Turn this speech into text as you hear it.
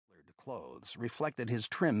clothes reflected his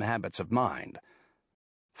trim habits of mind.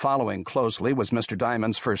 Following closely was Mr.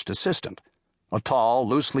 Diamond's first assistant, a tall,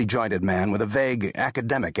 loosely jointed man with a vague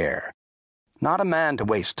academic air. Not a man to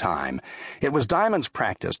waste time, it was Diamond's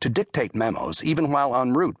practice to dictate memos even while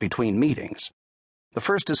en route between meetings. The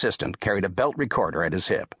first assistant carried a belt recorder at his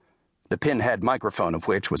hip, the pinhead microphone of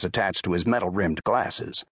which was attached to his metal-rimmed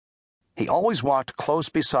glasses. He always walked close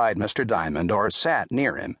beside Mr. Diamond or sat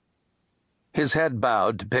near him, his head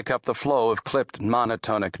bowed to pick up the flow of clipped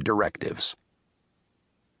monotonic directives.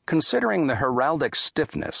 Considering the heraldic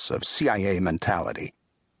stiffness of CIA mentality,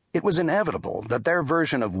 it was inevitable that their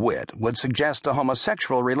version of wit would suggest a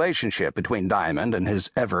homosexual relationship between Diamond and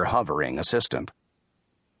his ever-hovering assistant.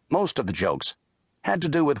 Most of the jokes had to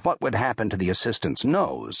do with what would happen to the assistant's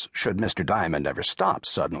nose should Mr. Diamond ever stop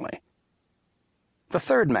suddenly. The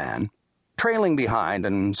third man, trailing behind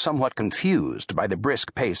and somewhat confused by the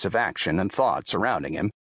brisk pace of action and thought surrounding him,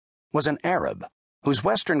 was an Arab whose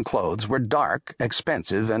Western clothes were dark,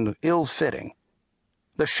 expensive, and ill-fitting.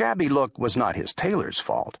 The shabby look was not his tailor's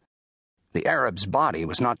fault. The Arab's body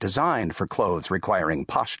was not designed for clothes requiring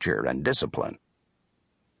posture and discipline.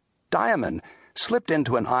 Diamond slipped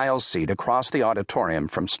into an aisle seat across the auditorium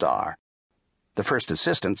from Starr. The first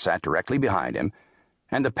assistant sat directly behind him,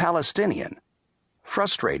 and the Palestinian,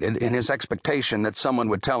 frustrated in his expectation that someone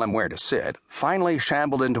would tell him where to sit, finally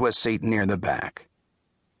shambled into a seat near the back.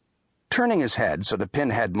 Turning his head so the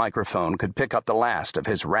pinhead microphone could pick up the last of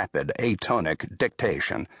his rapid, atonic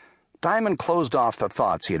dictation, Diamond closed off the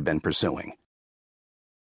thoughts he had been pursuing.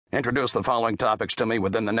 Introduce the following topics to me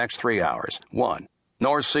within the next 3 hours. 1.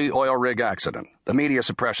 North Sea oil rig accident, the media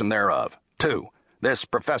suppression thereof. 2. This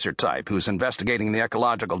professor type who's investigating the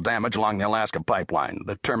ecological damage along the Alaska pipeline,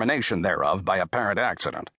 the termination thereof by apparent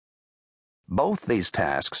accident. Both these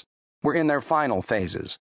tasks were in their final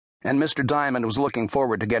phases, and Mr. Diamond was looking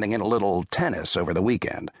forward to getting in a little tennis over the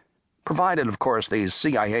weekend, provided, of course, these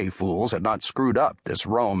CIA fools had not screwed up this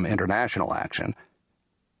Rome International action.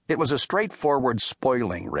 It was a straightforward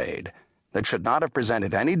spoiling raid that should not have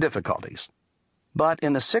presented any difficulties. But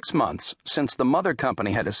in the 6 months since the mother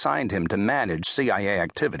company had assigned him to manage CIA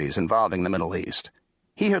activities involving the Middle East,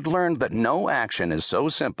 he had learned that no action is so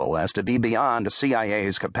simple as to be beyond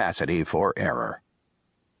CIA's capacity for error.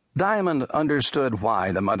 Diamond understood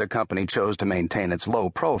why the mother company chose to maintain its low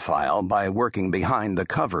profile by working behind the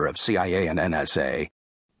cover of CIA and NSA,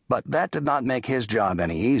 but that did not make his job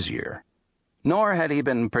any easier. Nor had he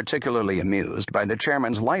been particularly amused by the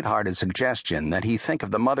chairman's lighthearted suggestion that he think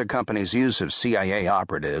of the mother company's use of CIA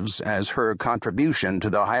operatives as her contribution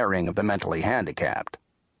to the hiring of the mentally handicapped.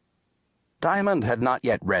 Diamond had not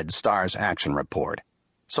yet read Starr's action report,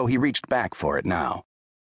 so he reached back for it now.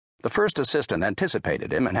 The first assistant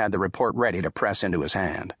anticipated him and had the report ready to press into his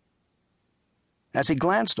hand. As he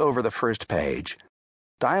glanced over the first page,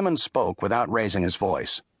 Diamond spoke without raising his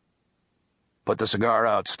voice. "Put the cigar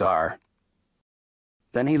out, Starr."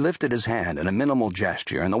 Then he lifted his hand in a minimal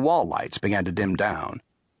gesture and the wall lights began to dim down.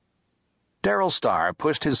 Darrell Starr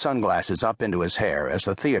pushed his sunglasses up into his hair as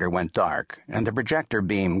the theater went dark and the projector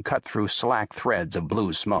beam cut through slack threads of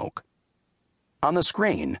blue smoke. On the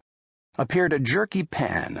screen appeared a jerky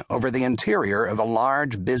pan over the interior of a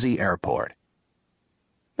large, busy airport.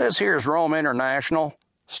 "This here's Rome International,"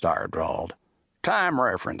 Starr drawled. "Time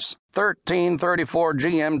reference, 13:34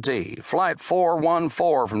 GMT. Flight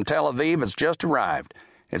 414 from Tel Aviv has just arrived.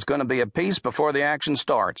 It's going to be a piece before the action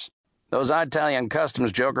starts. Those Italian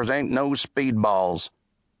customs jokers ain't no speedballs."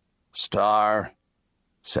 "Starr,"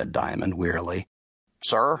 said Diamond wearily.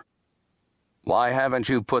 "Sir?" "Why haven't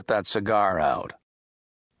you put that cigar out?"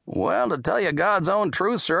 "Well, to tell you God's own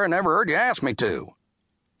truth, sir, I never heard you ask me to."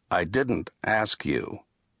 "I didn't ask you."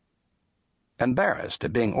 Embarrassed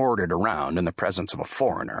at being ordered around in the presence of a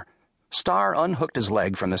foreigner, Starr unhooked his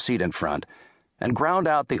leg from the seat in front and ground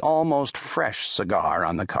out the almost fresh cigar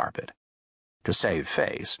on the carpet. To save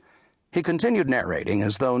face, he continued narrating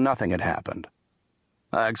as though nothing had happened.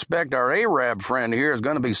 "I expect our Arab friend here is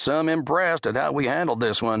going to be some impressed at how we handled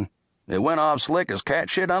this one. It went off slick as cat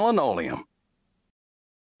shit on linoleum."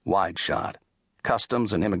 Wide shot,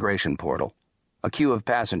 customs and immigration portal. A queue of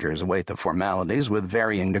passengers await the formalities with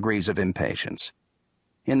varying degrees of impatience.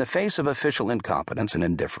 In the face of official incompetence and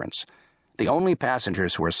indifference, the only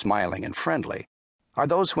passengers who are smiling and friendly are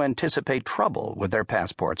those who anticipate trouble with their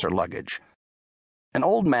passports or luggage. An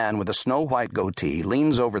old man with a snow-white goatee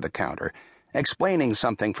leans over the counter, explaining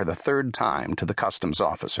something for the third time to the customs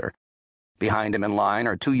officer. Behind him in line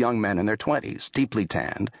are 2 young men in their 20s, deeply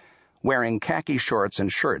tanned, wearing khaki shorts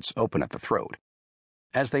and shirts open at the throat.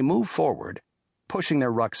 As they move forward, pushing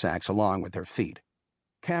their rucksacks along with their feet,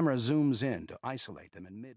 camera zooms in to isolate them in mid